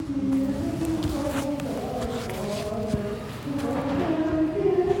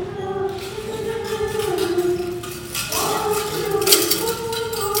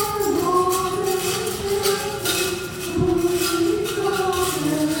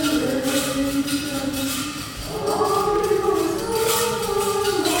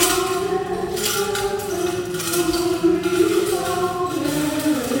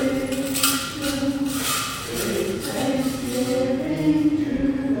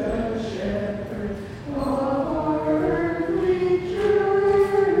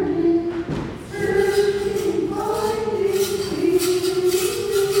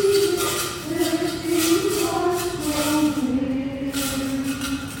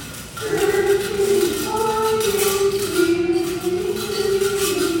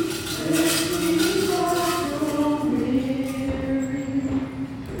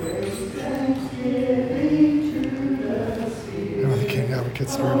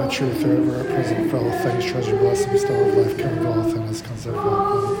my true forever, our present for all things, treasure, blessing, bestower of life, come to all things, conserve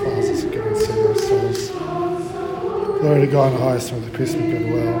all causes, and give and save our souls. Glory to God in the highest, with the peace and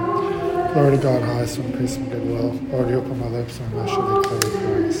goodwill. Glory to God in the highest, with the peace and goodwill. Lord, you open my lips, and I shall declare your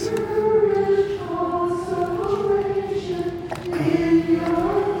praise.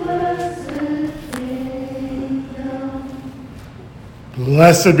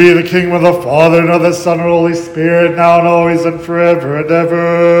 Blessed be the King of the Father, and of the Son, and Holy Spirit, now and always, and forever and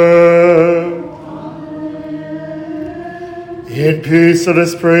ever. In peace, let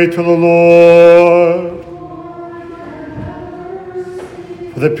us pray to the Lord.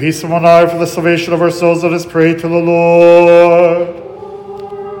 For the peace of one eye, for the salvation of our souls, let us pray to the Lord.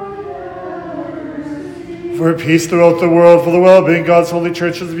 For peace throughout the world, for the well-being of God's holy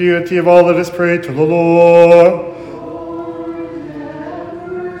church, and the unity of all, let us pray to the Lord.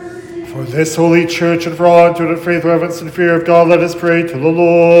 For this holy church, and for all unto it, faith, reverence, and fear of God, let us pray to the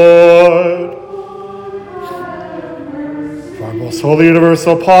Lord. For our most holy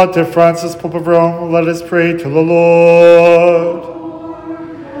universal Pontiff, Francis, Pope of Rome, let us pray to the Lord.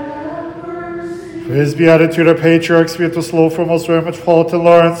 For his beatitude, our patriarch, Sviatos Lothar, most Reverend Metropolitan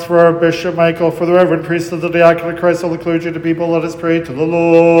Lawrence, for our Bishop Michael, for the Reverend Priest of the Diaconate of Christ, all the clergy and the people, let us pray to the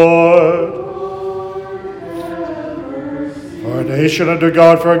Lord. For our nation under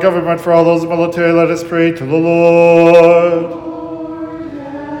God, for our government, for all those in the military, let us pray to the Lord.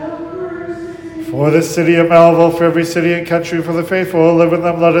 For the city of Melville, for every city and country, for the faithful who live in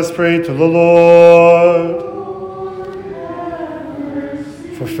them, let us pray to the Lord.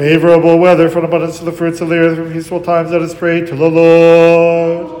 For favorable weather, for an abundance of the fruits of the earth, for peaceful times, let us pray to the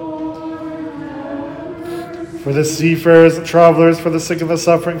Lord. For the seafarers and travelers, for the sick and the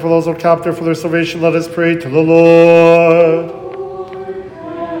suffering, for those who are captive, for their salvation, let us pray to the Lord.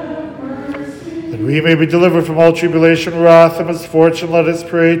 That we may be delivered from all tribulation, wrath, and misfortune, let us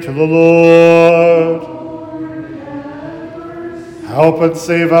pray to the Lord. Help and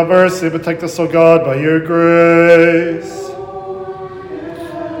save, have mercy, and protect us, O God, by your grace.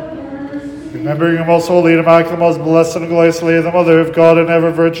 Remembering the most holy and immaculate, most blessed and glorious Lady, the Mother of God and ever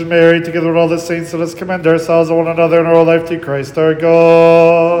Virgin Mary, together with all the saints, let us commend ourselves to one another in our life to Christ our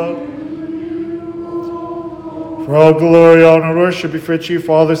God. For all glory, honor, and worship be for you,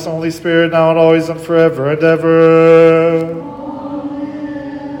 Father, Son, Holy Spirit, now and always, and forever and ever.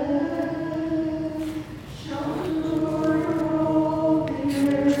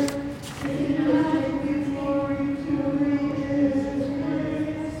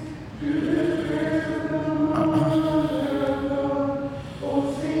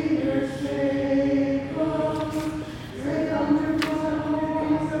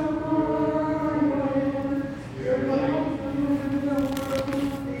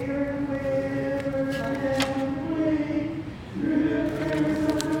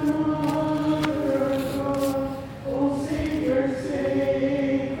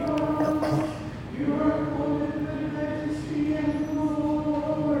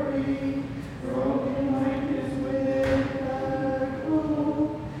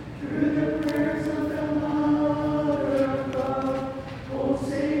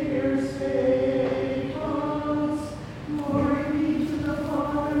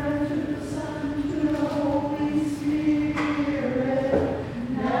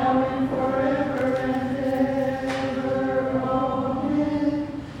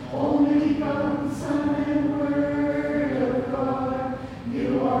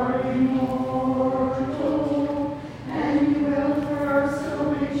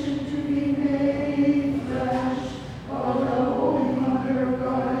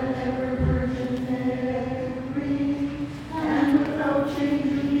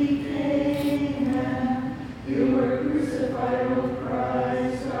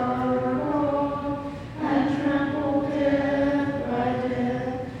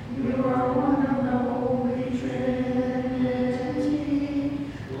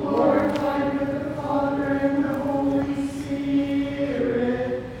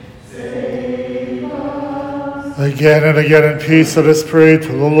 Again and again in peace, let us pray to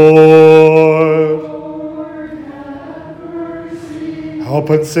the Lord. Help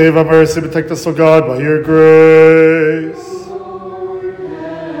and save, have mercy, protect us, O God, by your grace.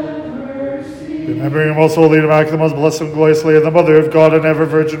 Remembering the most holy and immaculate, most blessed and glorious Lady, the Mother of God and ever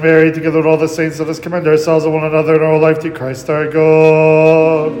Virgin Mary, together with all the saints, let us commend ourselves to one another in our life to Christ our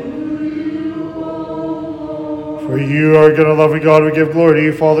God. For you are good and loving God, we give glory to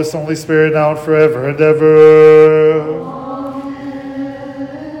you, Father, Son, Holy Spirit, now and forever and ever.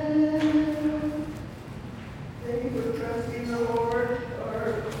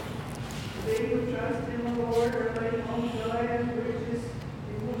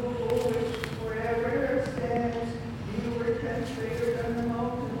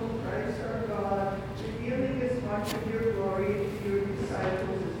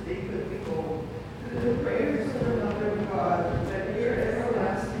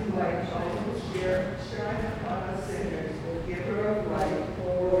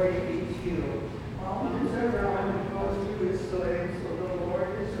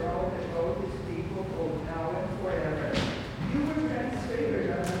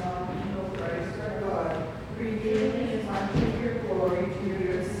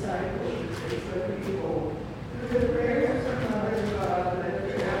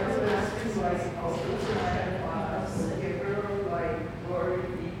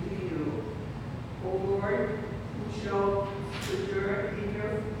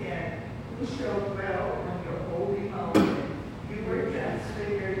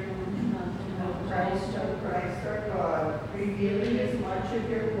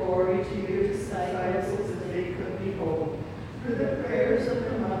 glory to your disciples as they could behold. Through the prayers of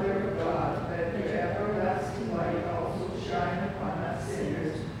the Mother of God, let your everlasting light also shine upon us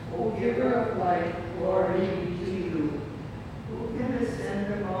sinners. O giver of light, glory be to you. Who can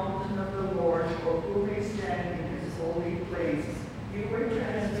ascend the mountain of the Lord, or who may stand in his holy place? You were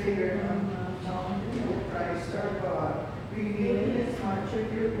transfigured on the mountain of Christ our God, revealing as much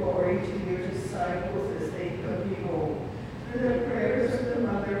of your glory to your disciples as they could behold. Through the prayers of the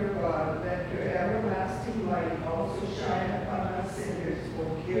Mother of God, let your everlasting light also shine upon us sinners. O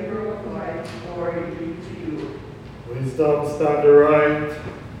giver of light, glory be to you. Wisdom, stand aright.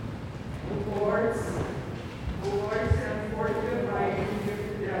 Lord, send forth your light and your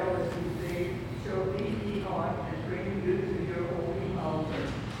fidelity. They shall lead thee on and bring you to your holy mountain.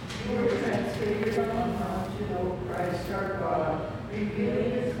 You were transfigured on the mountain, O Christ our God,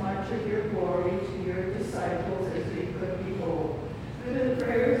 revealing as much of your glory to your disciples as they could behold. Through the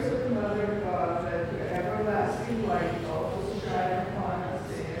prayers of the Mother of God, let your everlasting light also shine upon us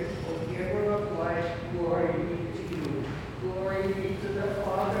sinners. O giver of life, glory be to you. Glory be to the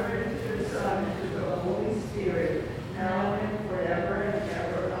Father, and to the Son, and to the Holy Spirit, now and forever and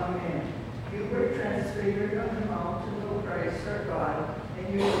ever. Amen. You were transfigured on the mountain, O Christ our God, and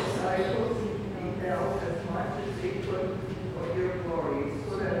your disciples beheld as much as they could of your glory,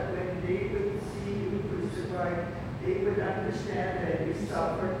 so that when they would see you crucified, they would understand that you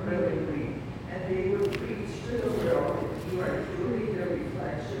suffered willingly, and they would preach to the world that you are truly the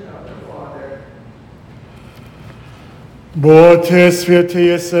reflection of the Father. Bote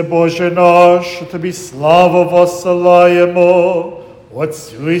святые се Боже наш, Тобі славу воссилаємо,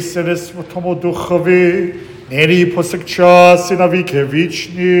 Отцю і Сину Святому Духові, нині і повсякчас і на віки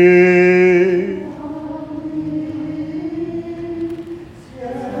вічні.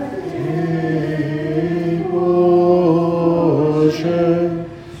 Святий Боже,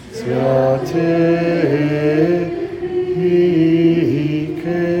 святий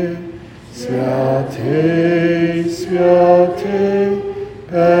віки, святий, святий,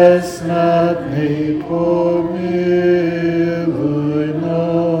 безсмертний, помилуй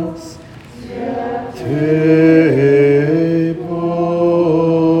нас. Святий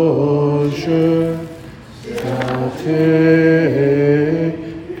Боже, святий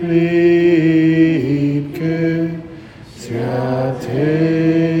кріпкий, святий,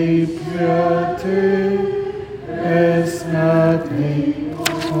 святий, безсмертний,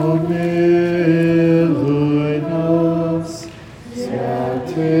 помилуй нас.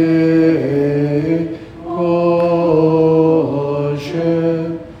 Святий Боже,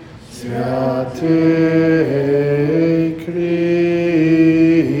 святий кріпкий,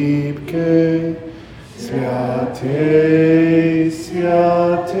 святий,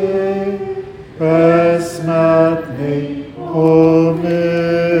 святий, безсмертний, помилуй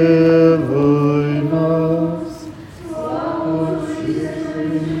нас.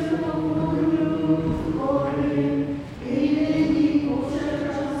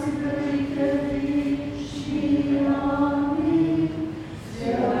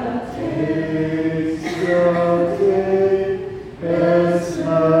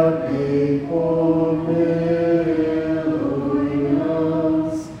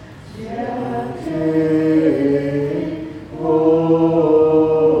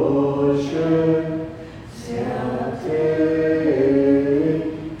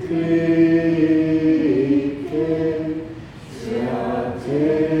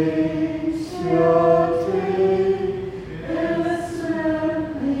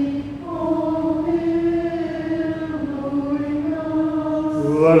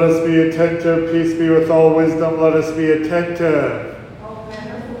 Let us be attentive. Peace be with all wisdom. Let us be attentive. How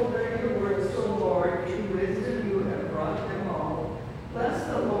manifold are your works, O Lord, in wisdom you have brought them all. Bless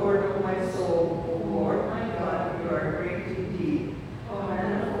the Lord, O my soul, O Lord my God, you are great indeed. How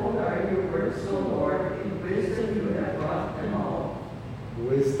manifold are your works, O Lord, in wisdom you have brought them all.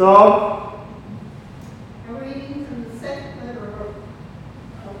 Wisdom. A reading from the second letter of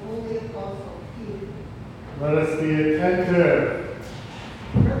Holy Apostle Peter. Let us be attentive.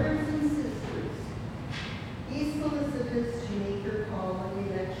 Brothers and sisters, be solicitous to make your call and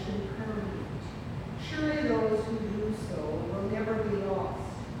election permanent. Surely those who do so will never be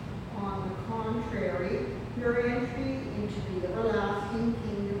lost. On the contrary, your entry into the everlasting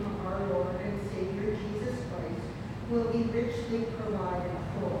kingdom of our Lord and Savior Jesus Christ will be richly provided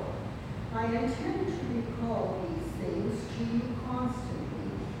for. I intend to recall these things to you constantly,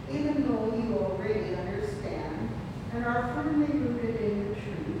 even though you already understand and are firmly rooted in the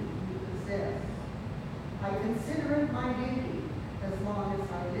truth you possess. I consider it my duty, as long as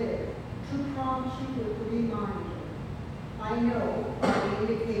I live, to prompt you with a reminder. I know by the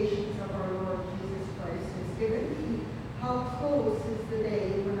indications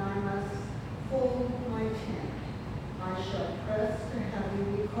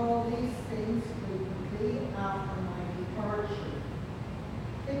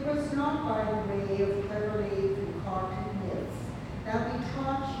was not by the way of cleverly concocted myths that we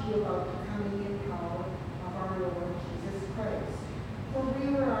taught you about the coming in power of our Lord Jesus Christ, for we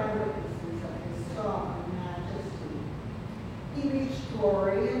were eyewitnesses of his sovereign majesty. He reached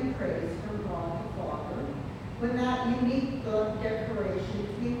glory and praise from God the Father when that unique declaration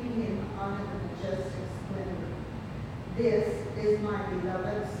came to him under the majestic splendor. This is my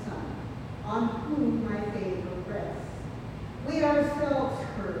beloved Son, on whom my favor rests. We ourselves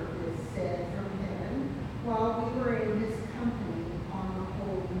heard this said from heaven while we were in his company on the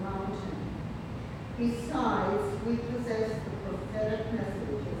holy mountain. Besides, we possess the prophetic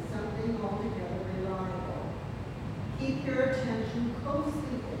message of something altogether reliable. Keep your attention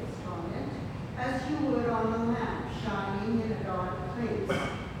closely fixed on it, as you would on a lamp shining in a dark place,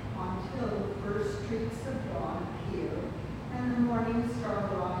 until the first streaks of dawn appear and the morning star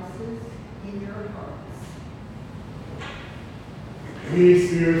rises in your hearts. Peace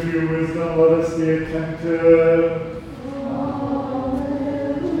be with you, wisdom, let us be attentive.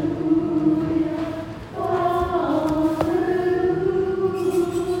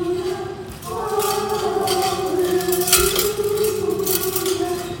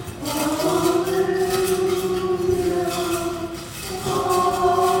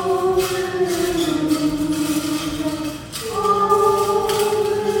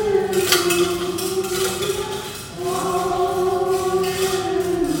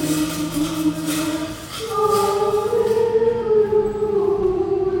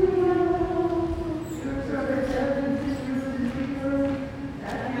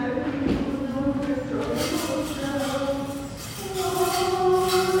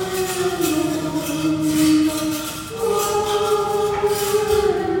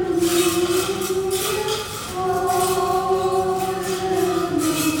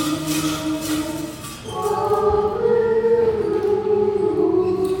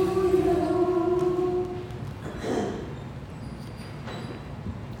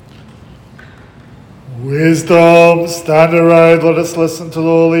 Wisdom, stand aright, let us listen to the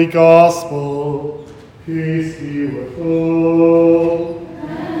Holy Gospel. Peace be with all.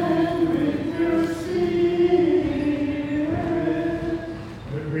 And with your spirit.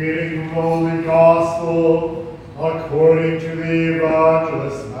 The reading from the Holy Gospel according to the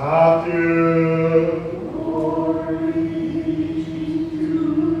Evangelist Matthew. Glory to you,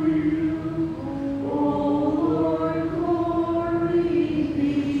 O Lord, glory be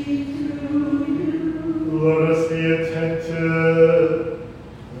to you. Let us be attentive.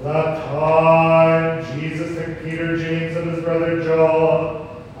 That time Jesus took Peter, James, and his brother John,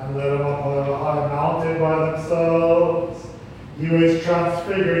 and led them up on a high mountain by themselves. He was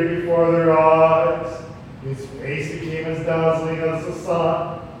transfigured before their eyes. His face became as dazzling as the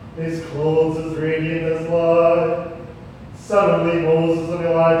sun, his clothes as radiant as light. Suddenly Moses and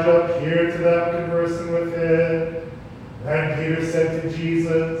Elijah appeared to them, conversing with him. Then Peter said to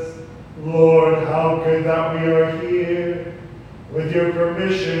Jesus, Lord, how good that we are here. With your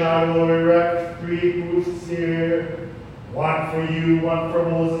permission, I will erect 3 booths here, one for you, one for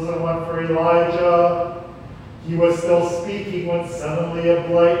Moses, and one for Elijah. He was still speaking when suddenly a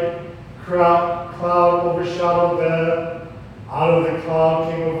bright cloud overshadowed them. Out of the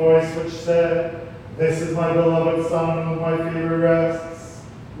cloud came a voice which said, This is my beloved Son, on whom my favor rests.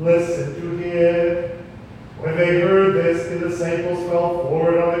 Listen to him. When they heard this, the disciples fell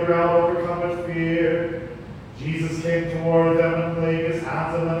forward on the ground, overcome with fear. Jesus came toward them and laying his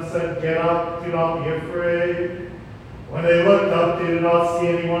hands on them said, Get up, do not be afraid. When they looked up, they did not see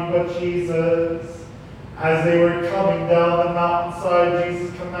anyone but Jesus. As they were coming down the mountainside,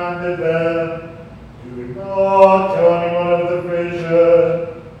 Jesus commanded them, Do not tell anyone of the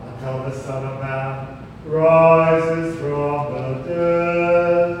vision until the Son of Man rises from the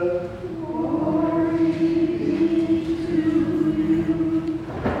dead. Glory be to you,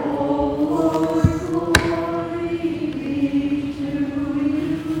 O Lord, glory be to you.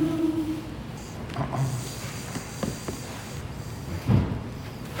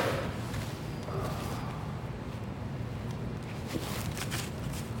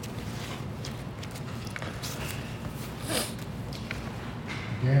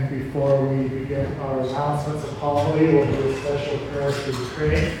 Again, before we begin our announcements of homily, we'll do a special prayer for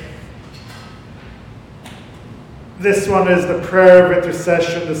Ukraine. This one is the prayer of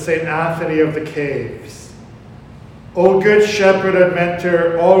intercession to St. Anthony of the Caves. O good shepherd and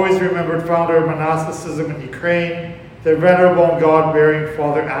mentor, always remembered founder of monasticism in Ukraine, the venerable and God-bearing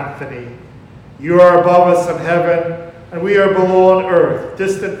Father Anthony. You are above us in heaven, and we are below on earth,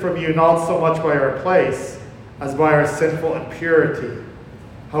 distant from you not so much by our place as by our sinful impurity.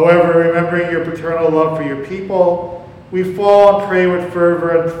 However, remembering your paternal love for your people, we fall and pray with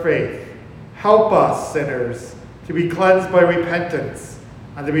fervor and faith. Help us, sinners, to be cleansed by repentance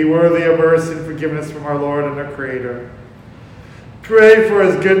and to be worthy of mercy and forgiveness from our Lord and our Creator. Pray for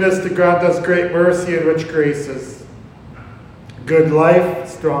his goodness to grant us great mercy and rich graces, good life,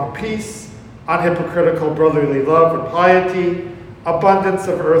 strong peace, unhypocritical brotherly love and piety, abundance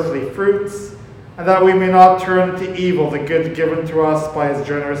of earthly fruits, and that we may not turn to evil the good given to us by his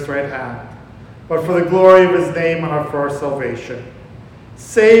generous right hand, but for the glory of his name and for our salvation.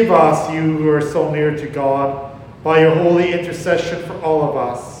 Save us, you who are so near to God, by your holy intercession for all of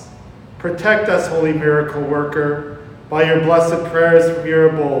us. Protect us, holy miracle worker, by your blessed prayers from your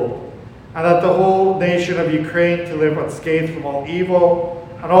abode, and that the whole nation of Ukraine to live unscathed from all evil,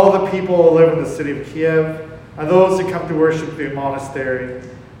 and all the people who live in the city of Kiev, and those who come to worship the monastery.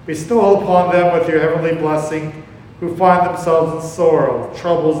 Bestow upon them with your heavenly blessing, who find themselves in sorrow,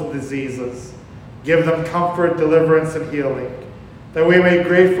 troubles, and diseases. Give them comfort, deliverance, and healing, that we may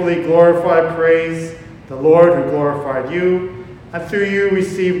gratefully glorify, praise the Lord who glorified you, and through you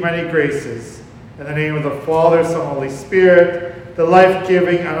receive many graces. In the name of the Father, Son, and Holy Spirit, the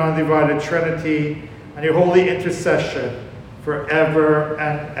life-giving and undivided Trinity, and your holy intercession forever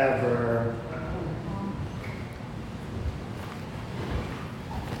and ever.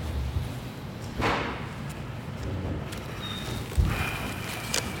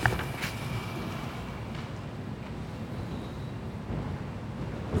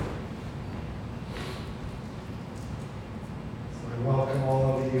 Welcome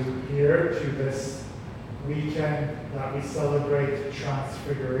all of you here to this weekend that we celebrate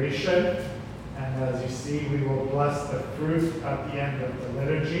Transfiguration. And as you see, we will bless the fruit at the end of the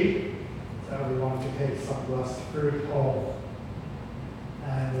liturgy. So we want to take some blessed fruit home.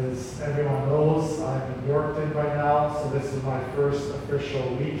 And as everyone knows, I'm in Yorkton by now, so this is my first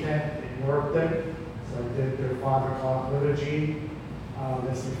official weekend in Yorkton. So I did their 5 o'clock liturgy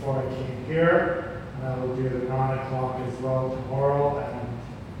this before I came here. And I will do the 9 o'clock as well tomorrow, and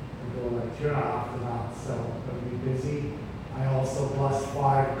we'll go like 2.5 after that, so it'll be busy. I also blessed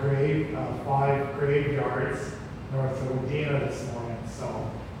 5 graveyards north of Medina this morning, so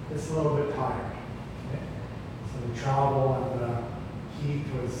it's a little bit tired. Okay? So the travel and the heat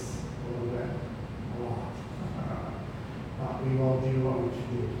was a lot. But we will do what we can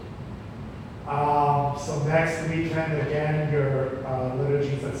do. So next weekend, again, your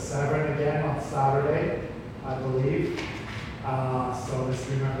liturgy's at 7 again on Saturday, I believe. So just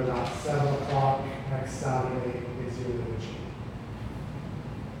remember that 7 o'clock next Saturday is your liturgy.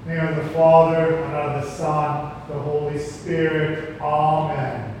 In the name of the Father, and of the Son, the Holy Spirit.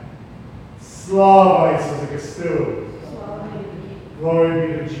 Amen. Slava Isusu Christu. Glory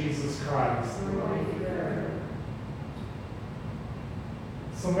be to Jesus Christ.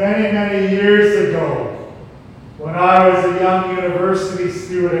 So many years ago, when I was a young university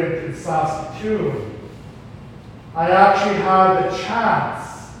student in Saskatoon, I actually had the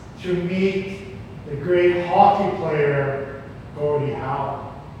chance to meet the great hockey player, Gordie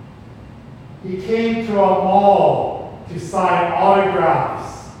Howe. He came to a mall to sign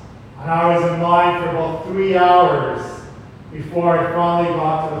autographs, and I was in line for about 3 hours before I finally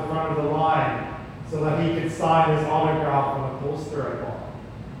got to the front of the line so that he could sign his autograph on a poster I bought.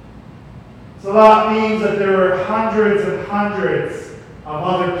 So that means that there were hundreds and hundreds of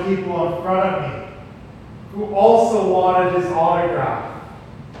other people in front of me who also wanted his autograph,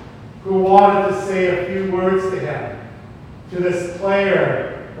 who wanted to say a few words to him, to this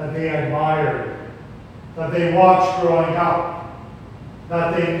player that they admired, that they watched growing up,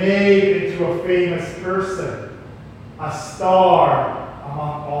 that they made into a famous person, a star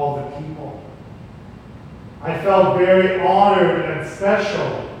among all the people. I felt very honored and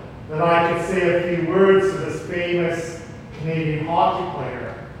special that I could say a few words to this famous Canadian hockey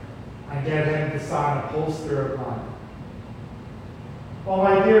player and get him to sign a poster of mine. Well,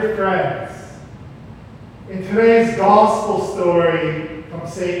 my dear friends, in today's gospel story from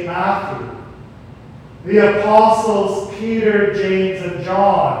St. Matthew, the apostles Peter, James, and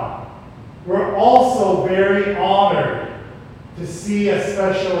John were also very honored to see a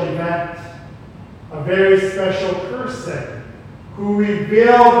special event, a very special person who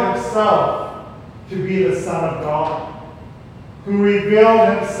revealed himself to be the Son of God, who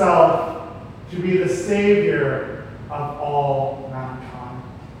revealed himself to be the Savior of all mankind.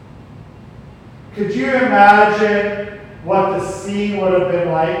 Could you imagine what the scene would have been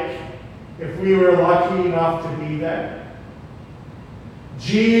like if we were lucky enough to be there?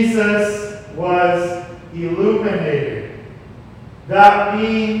 Jesus was illuminated. That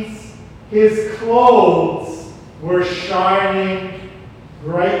means his clothes were shining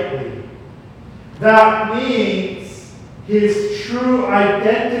brightly. That means His true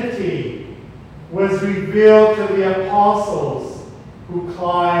identity was revealed to the apostles who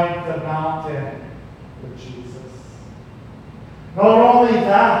climbed the mountain with Jesus. Not only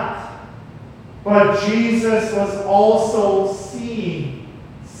that, but Jesus was also seen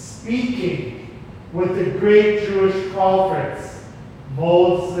speaking with the great Jewish prophets,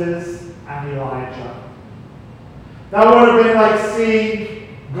 Moses and Elijah. That would have been like seeing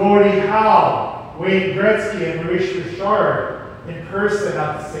Gordie Howe, Wayne Gretzky, and Maurice Richard in person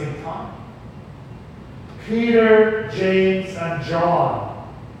at the same time. Peter, James, and John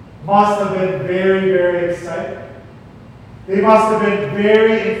must have been very, very excited. They must have been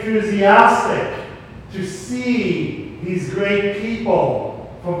very enthusiastic to see these great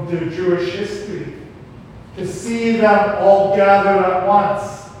people from the Jewish history, to see them all gathered at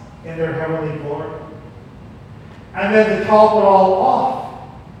once in their heavenly glory. And then to top it all off,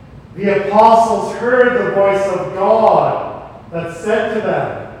 the apostles heard the voice of God that said to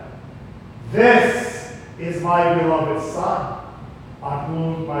them, "This is my beloved Son, on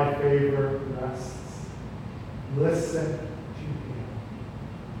whom my favor rests. Listen to him."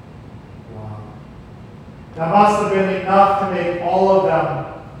 Wow. That must have been enough to make all of them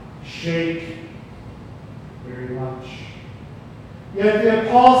shake very much. Yet the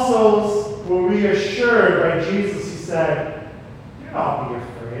apostles were reassured by Jesus, who said, "Do not be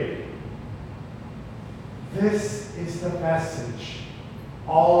afraid." This is the message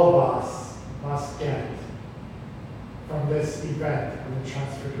all of us must get from this event of the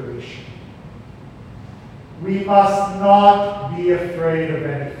Transfiguration. We must not be afraid of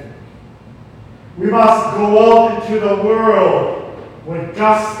anything. We must go out into the world with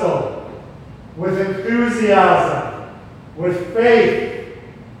gusto, with enthusiasm, with faith,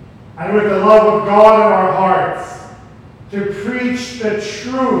 and with the love of God in our hearts, to preach the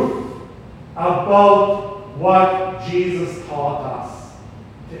truth about what Jesus taught us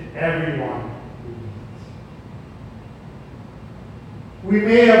to everyone we meet. We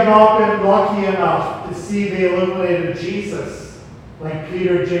may have not been lucky enough to see the illuminated Jesus like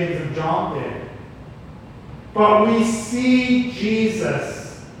Peter, James, and John did, but we see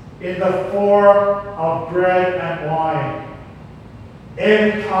Jesus in the form of bread and wine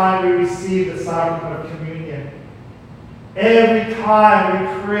every time we receive the sacrament of communion, every time we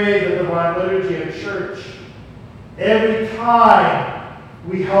pray the Divine Liturgy at church, every time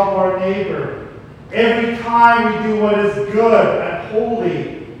we help our neighbor, every time we do what is good and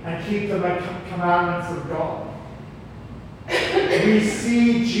holy and keep the commandments of God. We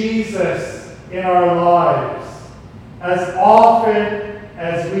see Jesus in our lives as often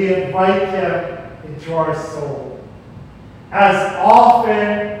as we invite him into our soul, as often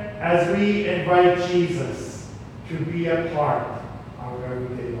as we invite Jesus to be a part of our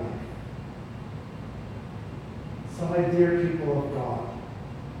everyday life. So, my dear people of God,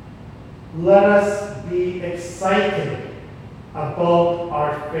 let us be excited about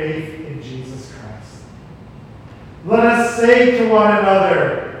our faith in Jesus Christ. Let us say to one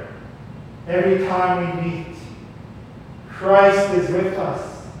another every time we meet, Christ is with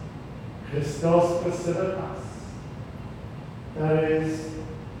us. Christos beside us. That is,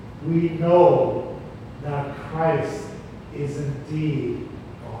 we know that Christ is indeed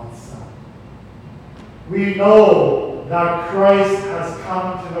God's Son. We know that Christ has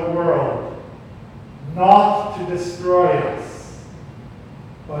come to the world not to destroy us,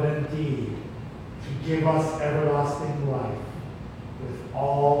 but indeed to give us everlasting life with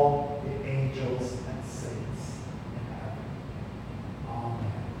all the angels and saints in heaven.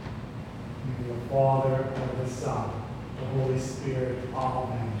 Amen. In the Father, and the Son, the Holy Spirit.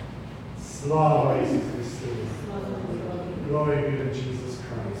 Amen. Slava Jesus Christus. Glory be to Jesus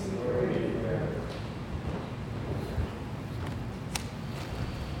Christ.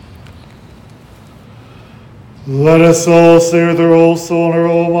 Let us all say with our whole soul and our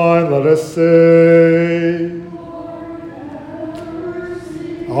whole mind, let us say,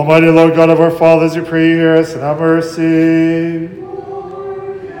 Almighty Lord God of our fathers, we pray you hear us and have mercy.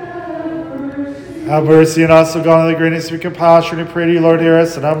 Have mercy on us, O God, in the greatness of your compassion. We pray to you, Lord, hear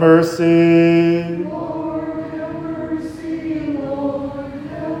us and have mercy.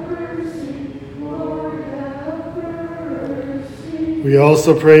 We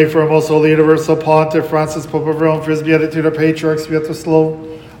also pray for our most holy universal Pontiff Francis, Pope of Rome, for his beatitude, our patriarchs,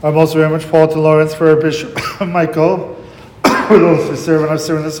 Sviatoslav, our most reverend Paul to Lawrence, for our Bishop Michael, for those who serve and have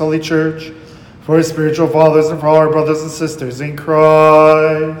served in this holy church, for his spiritual fathers, and for all our brothers and sisters in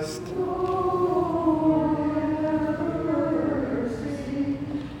Christ.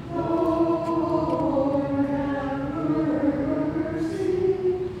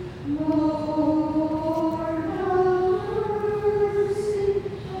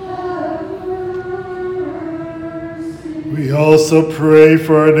 We also pray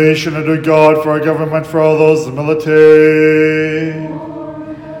for our nation under God, for our government, for all those in the military.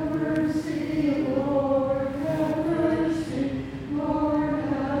 Lord, have mercy. Lord, have mercy. Lord,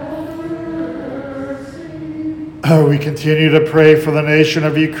 have mercy. We continue to pray for the nation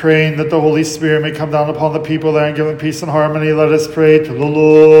of Ukraine, that the Holy Spirit may come down upon the people there and give them peace and harmony. Let us pray to the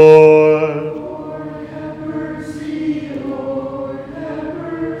Lord. Lord, have mercy. Lord, have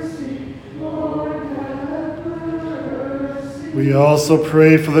mercy. Lord, have mercy. We also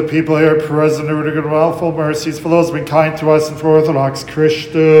pray for the people here present who are to good willful mercies, for those who have been kind to us, and for Orthodox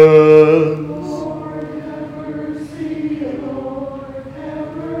Christians. Lord, have mercy. Lord,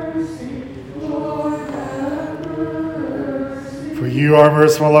 have mercy. Lord, have mercy. For you are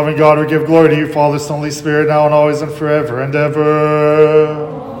merciful and loving God, we give glory to you, Father, Son, Holy Spirit, now and always and forever and ever.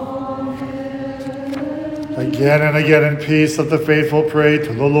 Again and again in peace, let the faithful pray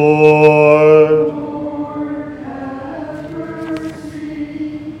to the Lord. Lord, have mercy.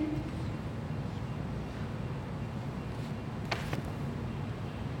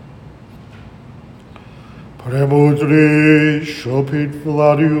 Премудрий, що під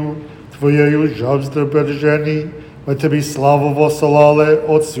владою Твоєю завжди бережені, ми Тобі славу восилали,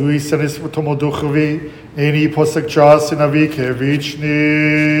 Отцю і Сину і Святому Духові, нині і повсякчас і на віки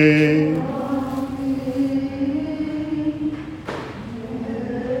вічні.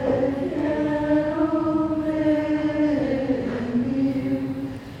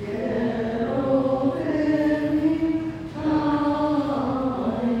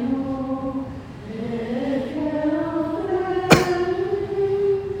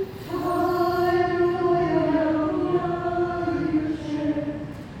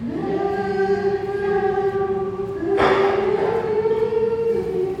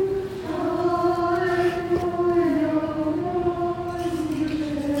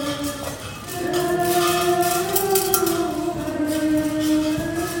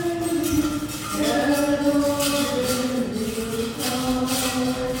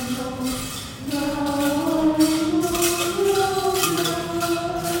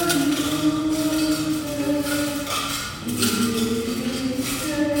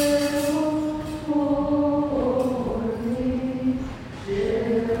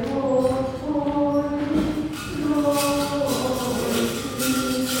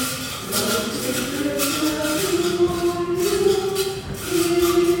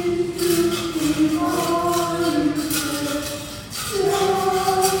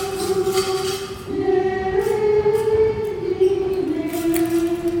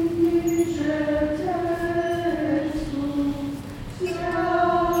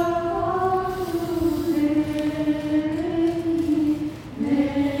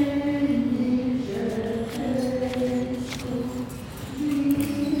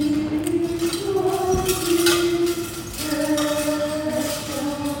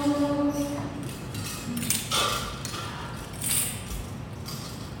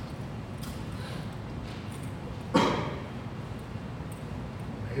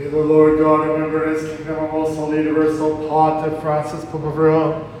 May the Lord God remember his kingdom and also lead universal Pontiff Francis Pope of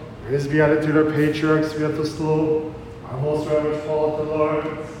Rome, for his beatitude our patriarch Sviatoslav, our most reverend Paul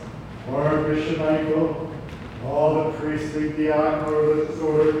Lawrence, for our Bishop Michael, all the priestly diaconal religious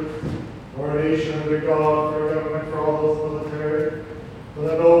orders, for our nation under God, for our government, for all those military, for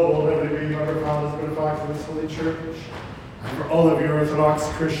the noble and every being member found as benefactor of this holy church, and for all of you Orthodox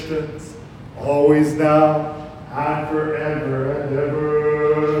Christians, always now and forever and ever.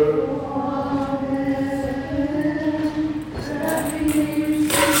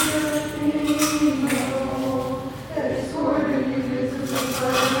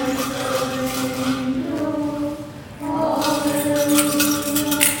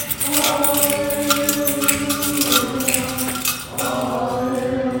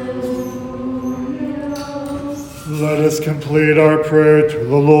 Let us complete our prayer to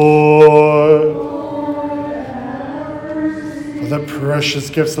the Lord. For the precious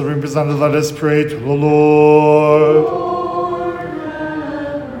gifts that we presented, let us pray to the Lord.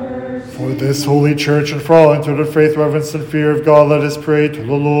 For this holy church and for all into the faith, reverence, and fear of God, let us pray to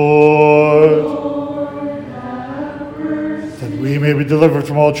the Lord. That we may be delivered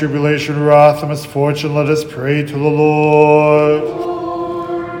from all tribulation, wrath, and misfortune, let us pray to the Lord.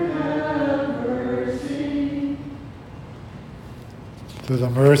 Through the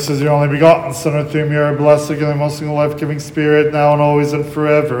mercies of your only begotten Son, through whom you are blessed, and most life-giving Spirit, now and always and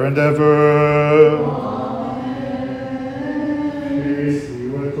forever and ever. Amen. Peace be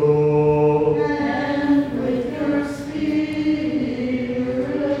with all. And with your spirit.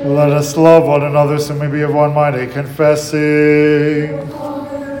 Let us love one another so we may be of one mind, confessing.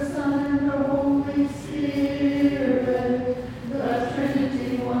 Father, Son, and the Holy Spirit.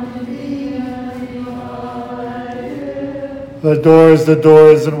 The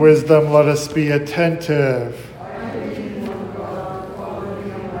doors, in wisdom, let us be attentive.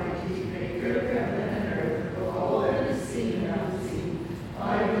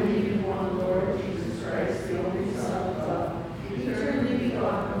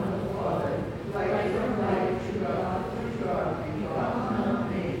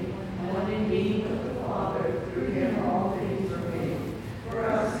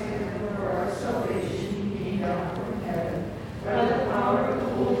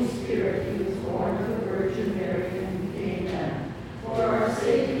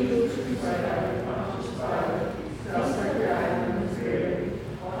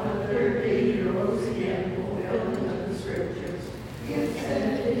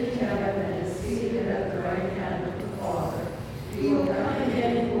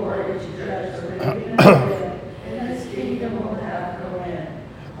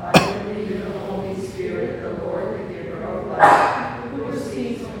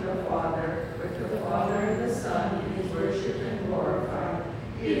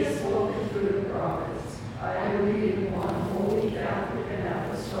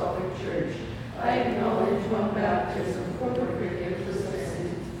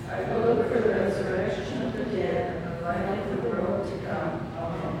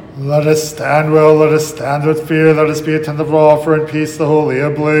 Let us stand well, let us stand with fear, let us be attentive to offer in peace the holy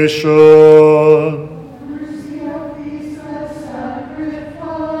oblation.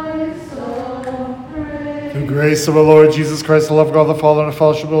 Through grace of our Lord Jesus Christ, the love of God the Father, and the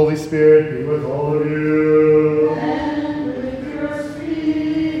fellowship of the Holy Spirit be with all of you. And with your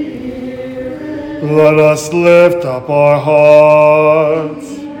spirit. Let us lift up our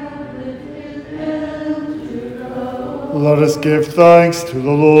hearts. Let us give thanks to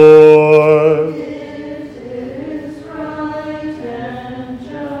the Lord. It is right and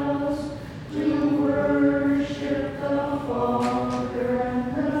just to worship the Father and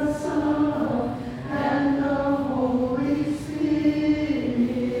the Son and the Holy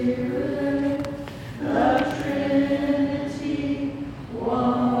Spirit, the Trinity,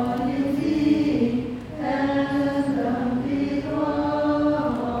 one in Thee and undivided.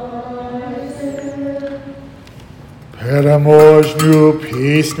 Переможню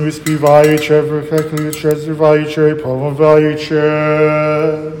пісню співаючи, вихеклюючи, зриваючи і промовляючи.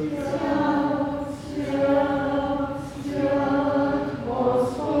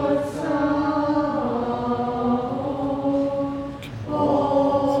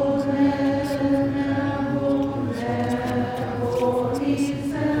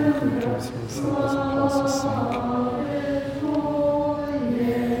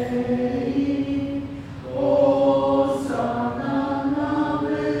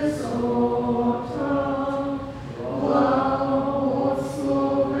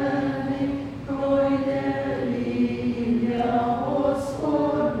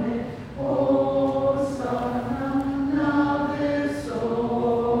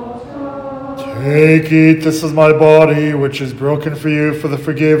 Take, eat, this is my body, which is broken for you for the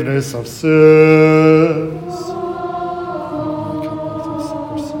forgiveness of sins.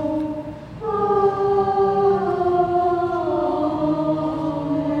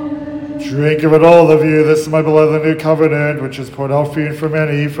 Drink of it, all of you. This is my blood of the new covenant, which is poured out for you and for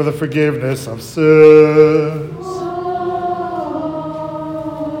many for the forgiveness of sins.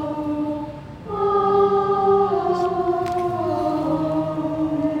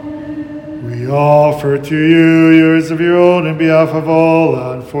 We offer to you yours of your own in behalf of all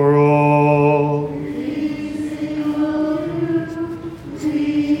and for all.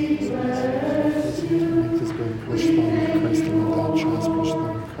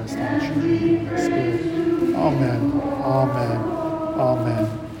 Amen. Amen. Amen.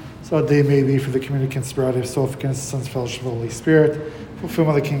 So a day may be for the communicants, sobriety of soul, forgiveness of sins, fellowship of the Holy Spirit,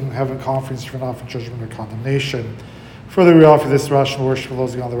 fulfillment of the Kingdom of Heaven, conference for not for judgment or condemnation. Further, we offer this rational worship for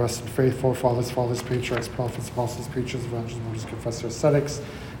those beyond the rest of faith, forefathers, fathers, patriarchs, prophets, apostles, preachers, evangelists, martyrs, confessors, ascetics,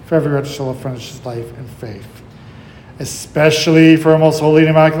 for every wretched soul that furnishes life and faith. Especially for our most holy and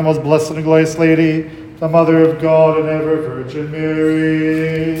immaculate, most blessed and glorious Lady, the Mother of God and ever Virgin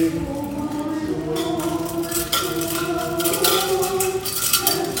Mary.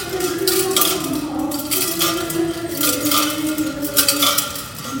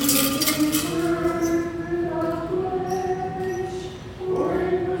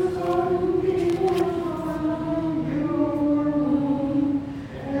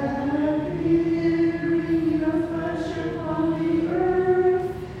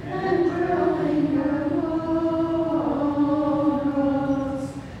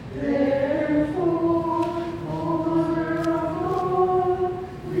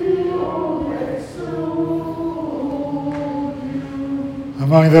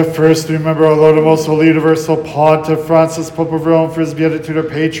 Among the first, we remember our Lord and Most Holy Universal Pontiff Francis, Pope of Rome, for his beatitude, our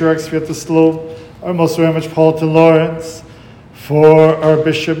patriarchs, Sviatoslav, our Most Holy Metropolitan Lawrence, for our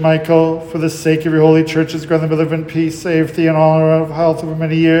Bishop Michael, for the sake of your holy churches, grant them to live in peace, safety, and honor of health over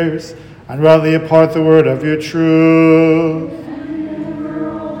many years, and rightly impart the word of your truth.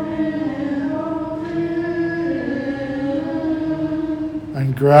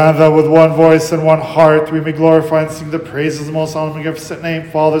 And grant that with one voice and one heart we may glorify and sing the praises of the most honorable and magnificent name,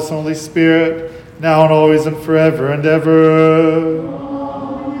 Father, Son, and Holy Spirit, now and always and forever and ever.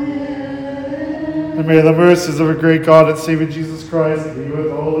 Amen. And may the mercies of our great God and Savior Jesus Christ be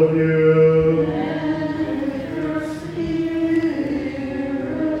with all of you.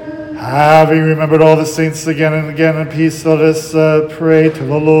 Having remembered all the saints again and again in peace, let us pray to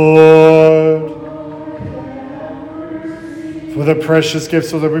the Lord. For the precious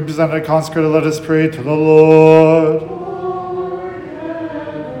gifts of the represented and consecrated, let us pray to the Lord.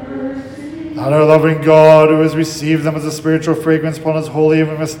 That our loving God, who has received them as a spiritual fragrance upon his holy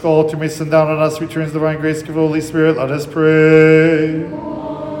and mystical altar, may send down on us returns divine grace, give the Holy Spirit, let us pray.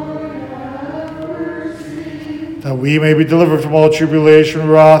 That we may be delivered from all tribulation,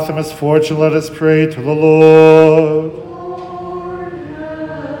 wrath, and misfortune, let us pray to the Lord.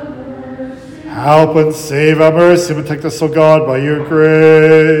 Help and save, have mercy, and protect us, O God, by your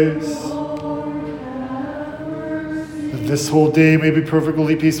grace. That this whole day may be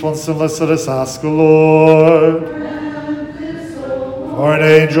perfectly peaceful and sinless, let us ask the Lord. For an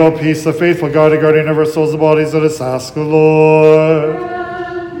angel of peace, the faithful guard and guardian of our souls and bodies, let us ask the Lord.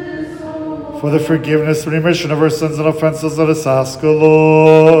 For the forgiveness and remission of our sins and offenses, let us ask the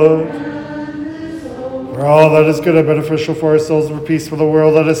Lord. For all that is good and beneficial for ourselves and for peace for the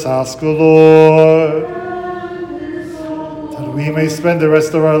world, let us ask the Lord. That we may spend the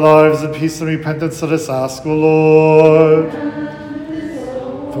rest of our lives in peace and repentance, let us ask the Lord.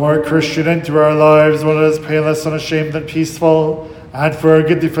 For a Christian into our lives, one that is painless, unashamed, and peaceful, and for our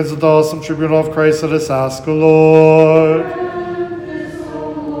good defense of the awesome tribunal of Christ, let us ask the Lord.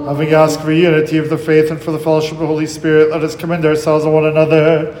 Having asked for unity of the faith and for the fellowship of the Holy Spirit, let us commend ourselves and one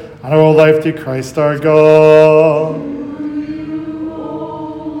another and our whole life to Christ our God.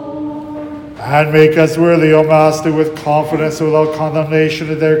 And make us worthy, O Master, with confidence and without condemnation,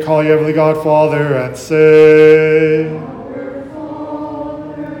 to dare call you heavenly God, Father, and say, Our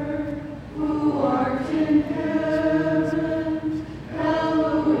Father, who art in heaven,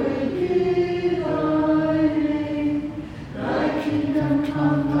 hallowed be thy name. Thy kingdom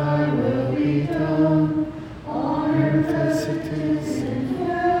come, thy will be done, on earth as it is in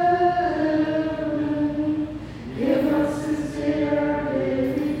heaven. Give us this day our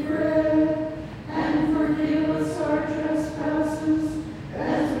daily bread, and forgive us our trespasses,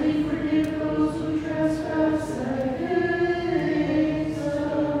 as we forgive those who trespass against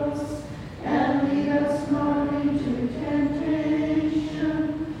us. And lead us not into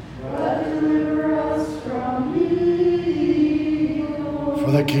temptation, but deliver us from evil.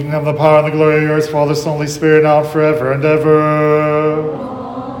 For the kingdom, the power, and the glory are yours, Father, Son, Holy Spirit, now and forever and ever.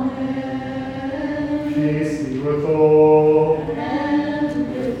 Amen. Peace be with all.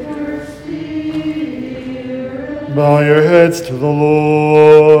 And with your spirit. Bow your heads to the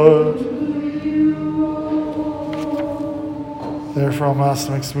Lord. Therefore,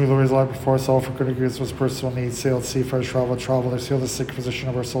 Master, make smooth the ways life before us all for good increase with personal needs. Sail at sea, fresh travelers, heal the sick physician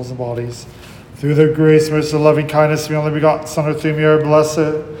of our souls and bodies. Through their grace, mercy, and loving kindness, we only begotten Son, our through me are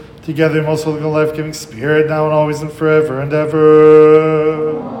blessed. Together, in most holy and life-giving Spirit, now and always and forever and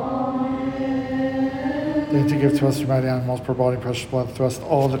ever. They to give to us humanity and most poor body and precious blood, thrust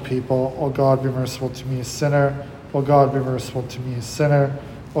all the people. O God, be merciful to me, a sinner. O God, be merciful to me, a sinner.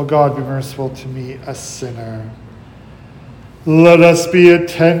 O God, be merciful to me, a sinner. Let us be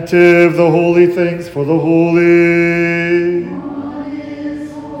attentive, the holy things for the holy. One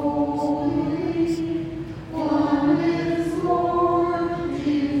is holy, one is Lord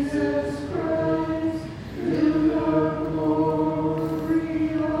Jesus Christ, to the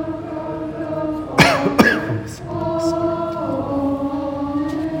glory of God the Father.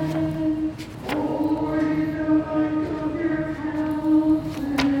 Amen. O Lord, in the light of your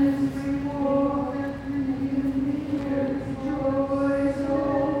countenance, we walk and in the joys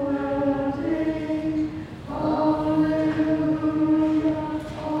all the day. Hallelujah.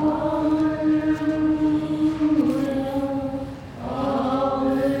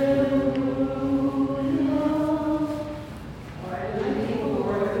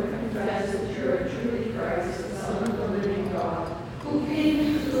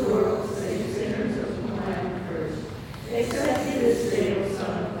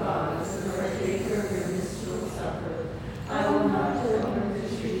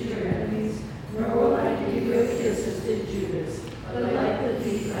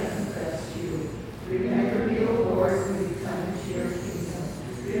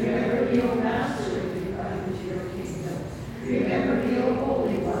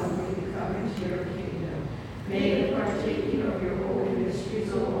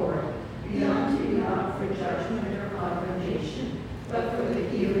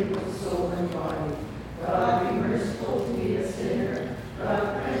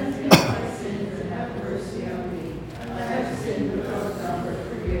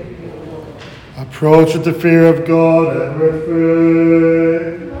 Approach with the fear of God and with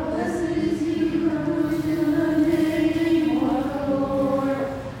faith. Blessed is he who comes in the name of the Lord.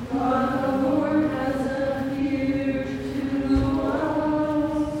 God the Lord has appeared to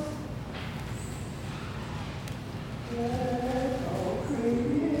us. Let all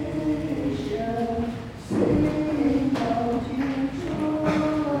creation sing out your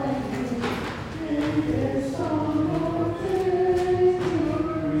joy in this song of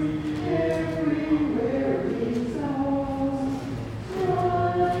victory. Everywhere resounds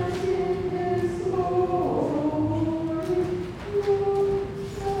Christ in His glory.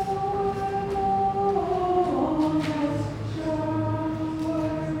 Look down on us,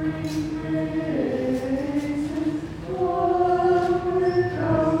 showering graces, love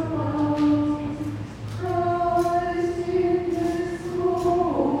without bounds. Christ in His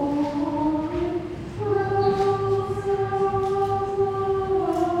glory, dwells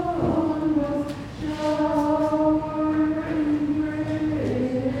among us, showering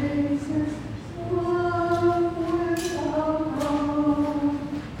graces, love without bounds.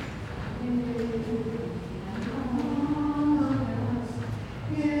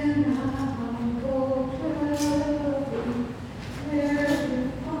 In humble traveling, there we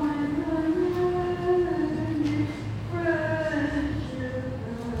find the remedy, friendship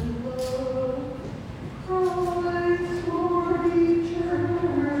and love. Christ for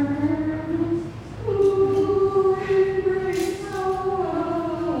eternal, who in great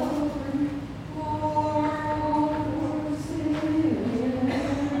suffering bore all our sin,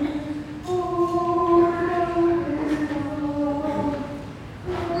 poured out His love.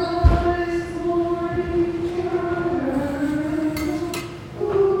 Christ Lord eternal,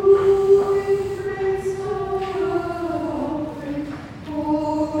 who in great suffering bore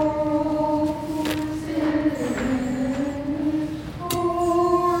all our sin,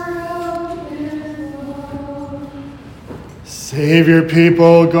 poured out His love. Save your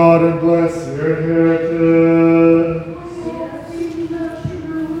people, God, and bless your inheritance. We have seen the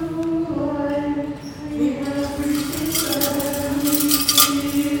true light, we have received the heavenly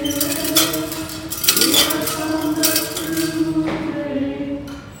Spirit, we have found the true faith,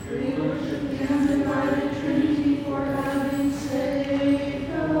 we worship the undivided Trinity for having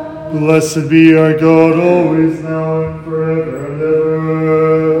saved us. Blessed be our God, always, now, and forever and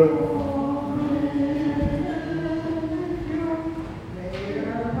ever. May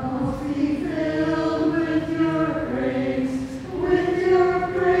our mouths be filled with your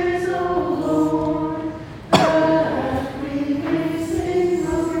praise, O Lord, that we may sing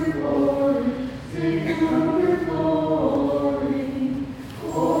of your glory, sing of your glory.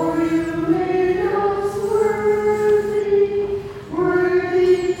 For you made us worthy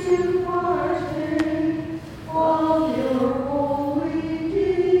to partake of your holy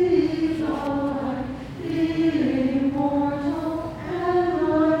divine, the immortal and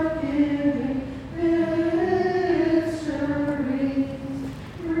life-giving mysteries.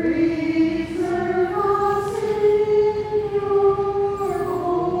 Preserve us in your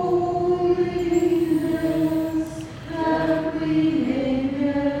holiness, that we may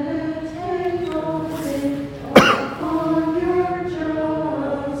meditate upon your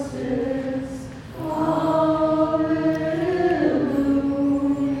justice. Hallelujah.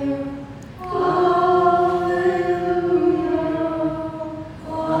 Hallelujah.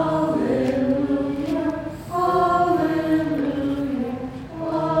 Hallelujah.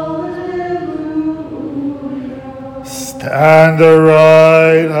 Hallelujah. Stand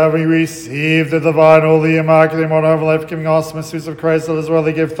aright, having received the divine, holy, immaculate, immortal, life-giving, awesome mysteries of Christ, let us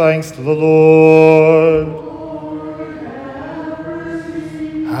worthily give thanks to the Lord.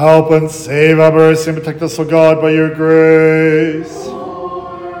 Help and save, have mercy, and protect us, O God, by your grace.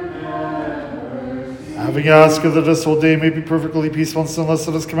 Having asked that this whole day may be perfectly peaceful and sinless,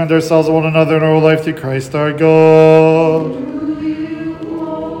 let us commend ourselves to one another in our life through Christ our God.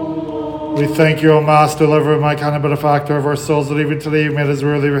 We thank you, O Master, lover of my kind and benefactor of our souls, that even today you made us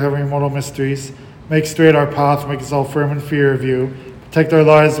worthy of having immortal mysteries. Make straight our path, make us all firm in fear of you. Protect our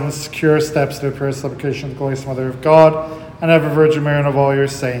lives and secure our steps to the prayer supplication of the glorious Mother of God, and ever Virgin Mary and of all your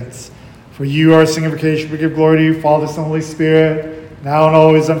saints. For you, our sanctification, we give glory to you, Father, Son, and Holy Spirit, now and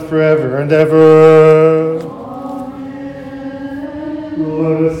always and forever and ever. Amen.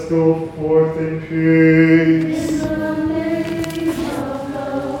 Let us go forth in peace.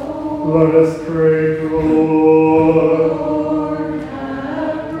 Let us pray to the Lord. Lord,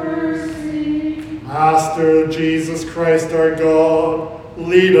 have mercy. Master Jesus Christ, our God,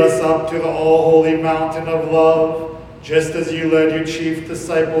 lead us up to the all-holy mountain of love, just as you led your chief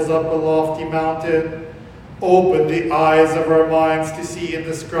disciples up a lofty mountain. Open the eyes of our minds to see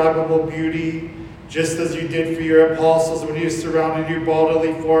indescribable beauty, just as you did for your apostles when you surrounded your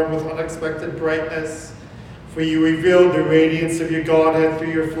bodily form with unexpected brightness. For you revealed the radiance of your Godhead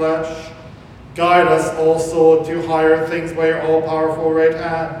through your flesh. Guide us also to higher things by your all-powerful right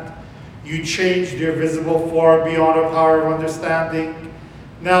hand. You changed your visible form beyond our power of understanding.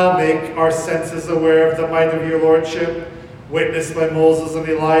 Now make our senses aware of the might of your lordship, witnessed by Moses and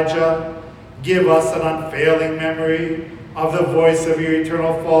Elijah. Give us an unfailing memory of the voice of your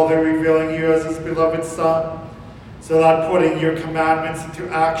eternal Father revealing you as his beloved Son, so that putting your commandments into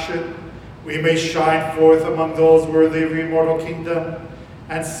action, we may shine forth among those worthy of your immortal kingdom,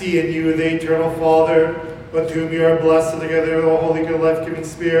 and see in you the eternal Father, with whom you are blessed together with the Holy good life-giving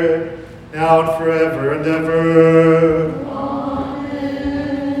Spirit, now and forever and ever.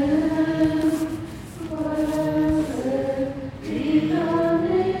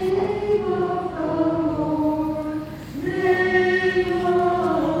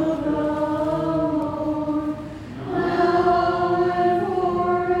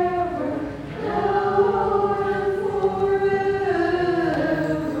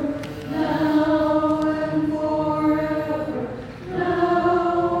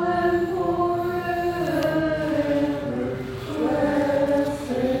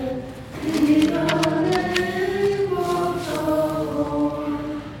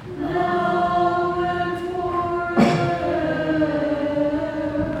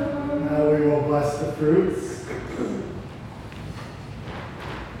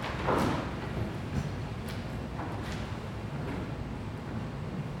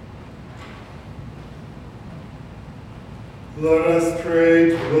 Let us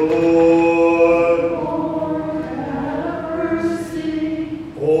pray to the Lord. Lord, have mercy.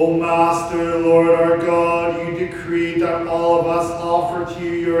 O Master, Lord our God, you decreed that all of us offer to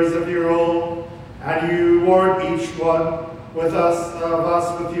you yours of your own, and you reward each one of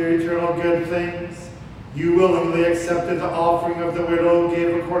us with your eternal good things. You willingly accepted the offering of the widow who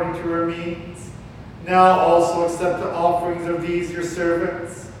gave according to her means. Now also accept the offerings of these your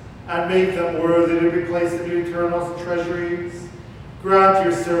servants, and make them worthy to be placed in your eternal treasuries. Grant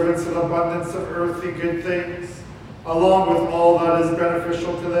your servants an abundance of earthly good things, along with all that is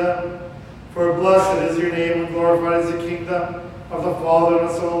beneficial to them. For blessed is your name, and glorified is the kingdom of the Father and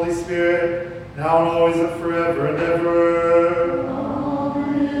the Son and the Holy Spirit, now and always and forever and ever.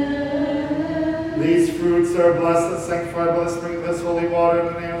 Amen. These fruits are blessed and sanctified by the sprinkling of this holy water in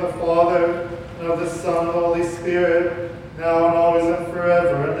the name of the Father, and of the Son, and of the Holy Spirit, now and always and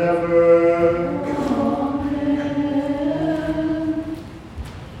forever and ever. Amen.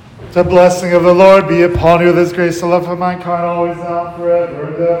 The blessing of the Lord be upon you, this grace and love for mankind, always now and forever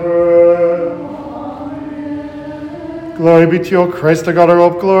and ever. Amen. Glory be to you, Christ, the God of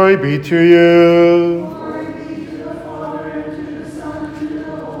hope. Glory be to you. Glory be to the Father, and to the Son, and to the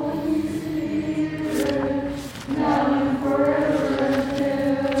Holy Spirit, now and forever and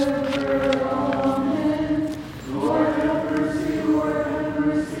ever. Amen. Lord have mercy, Lord have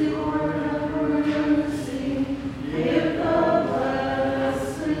mercy, Lord have mercy. Give the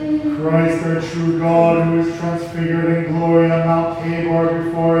blessing. Christ, our true God, who is transfigured in glory on Mount Tabor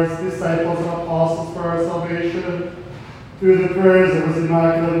before his disciples and apostles for our salvation, through the prayers of his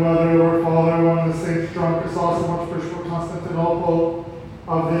Immaculate Mother, our Father, one of the saints, drunk, Chrysostom, Archbishop Constantinople,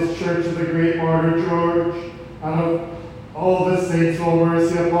 of this church of the great martyr George, and of all the saints, all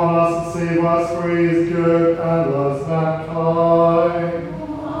mercy upon us and save us, for he is good and loves mankind.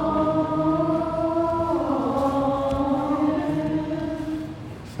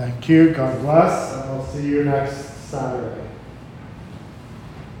 Thank you. God bless, and I'll see you next Saturday.